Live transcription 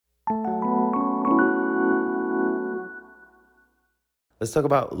Let's talk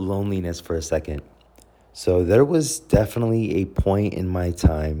about loneliness for a second. So there was definitely a point in my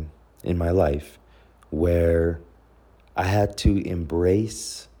time, in my life, where I had to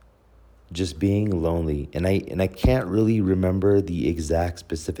embrace just being lonely. And I can't really remember the exact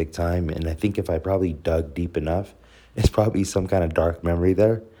specific time. And I think if I probably dug deep enough, it's probably some kind of dark memory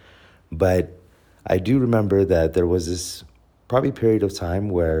there. But I do remember that there was this probably period of time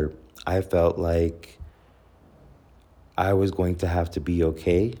where I felt like I was going to have to be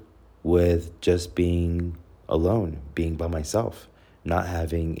okay with just being alone, being by myself, not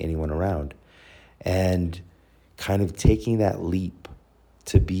having anyone around, and kind of taking that leap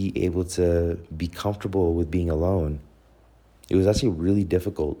to be able to be comfortable with being alone. It was actually really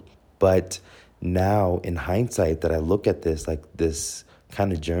difficult. But now, in hindsight, that I look at this, like this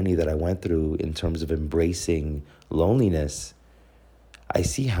kind of journey that I went through in terms of embracing loneliness, I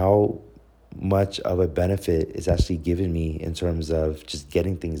see how much of a benefit it's actually given me in terms of just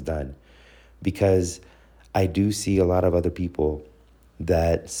getting things done. Because I do see a lot of other people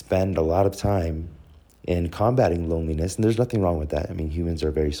that spend a lot of time in combating loneliness, and there's nothing wrong with that. I mean, humans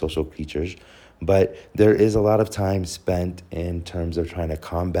are very social creatures, but there is a lot of time spent in terms of trying to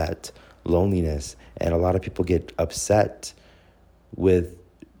combat loneliness, and a lot of people get upset with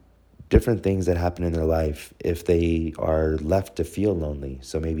different things that happen in their life if they are left to feel lonely.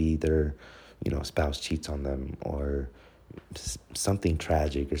 So maybe their, spouse cheats on them, or something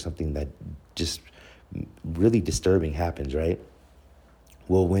tragic, or something that just really disturbing happens, right?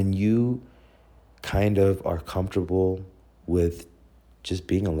 Well, when you kind of are comfortable with just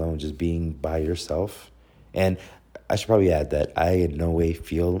being alone, just being by yourself, and I should probably add that I in no way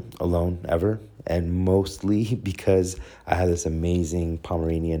feel alone ever, and mostly because I have this amazing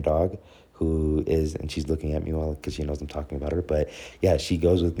Pomeranian dog and she's looking at me because she knows I'm talking about her, but yeah, she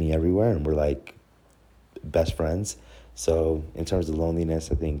goes with me everywhere, and we're like best friends. So in terms of loneliness,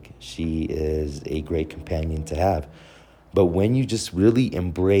 I think she is a great companion to have. But when you just really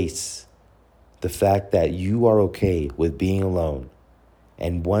embrace the fact that you are okay with being alone,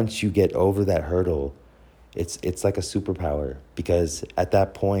 and once you get over that hurdle, it's like a superpower, because at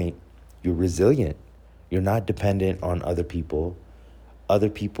that point, you're resilient. You're not dependent on other people. Other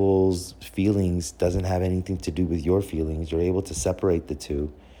people's feelings doesn't have anything to do with your feelings. You're able to separate the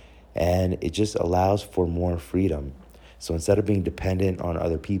two, and it just allows for more freedom. So instead of being dependent on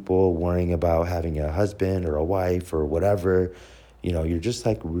other people, worrying about having a husband or a wife or whatever, you're just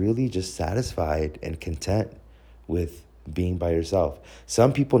like really just satisfied and content with being by yourself.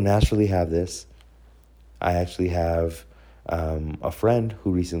 Some people naturally have this. I actually have a friend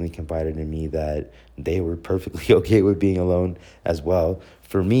who recently confided in me that they were perfectly okay with being alone as well.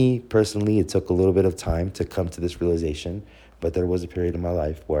 For me, personally, it took a little bit of time to come to this realization, but there was a period in my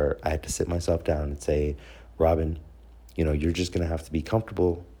life where I had to sit myself down and say, Robin, you're just going to have to be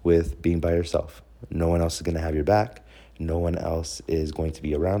comfortable with being by yourself. No one else is going to have your back. No one else is going to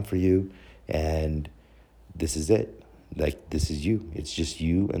be around for you. And this is it. Like, this is you. It's just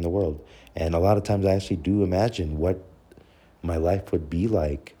you and the world. And a lot of times I actually do imagine what my life would be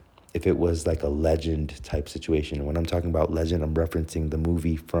like if it was like a Legend type situation. And when I'm talking about Legend, I'm referencing the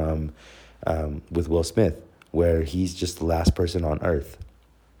movie from with Will Smith, where he's just the last person on Earth.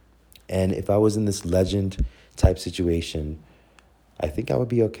 And if I was in this Legend type situation, I think I would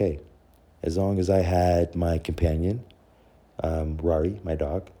be okay. As long as I had my companion, Rari, my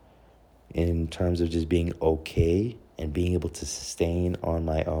dog, in terms of just being okay and being able to sustain on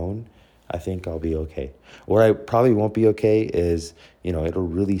my own, I think I'll be okay. Where I probably won't be okay is, it'll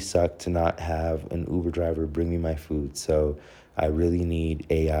really suck to not have an Uber driver bring me my food. So I really need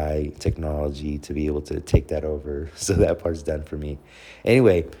AI technology to be able to take that over. So that part's done for me.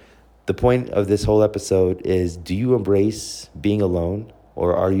 Anyway, the point of this whole episode is, do you embrace being alone,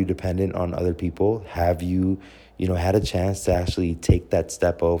 or are you dependent on other people? Have you, had a chance to actually take that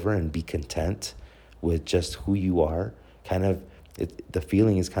step over and be content with just who you are? The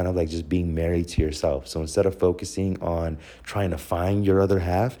feeling is kind of like just being married to yourself. So instead of focusing on trying to find your other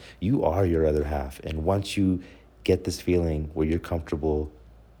half, you are your other half. And once you get this feeling where you're comfortable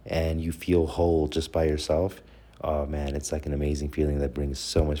and you feel whole just by yourself, oh man, it's like an amazing feeling that brings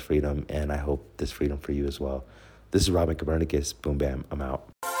so much freedom. And I hope this freedom for you as well. This is Robin Copernicus. Boom, bam, I'm out.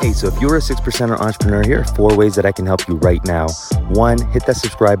 Hey, so if you're a 6%er entrepreneur, here are 4 ways that I can help you right now. 1, hit that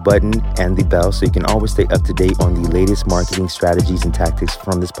subscribe button and the bell so you can always stay up to date on the latest marketing strategies and tactics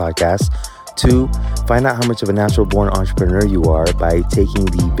from this podcast. 2, find out how much of a natural born entrepreneur you are by taking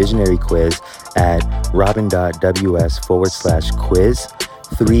the visionary quiz at robin.ws/quiz.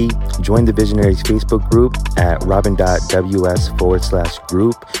 3, join the Visionaries Facebook group at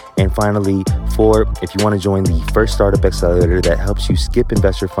robin.ws/group. And finally, 4, if you want to join the first startup accelerator that helps you skip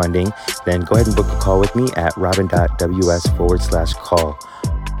investor funding, then go ahead and book a call with me at robin.ws/call.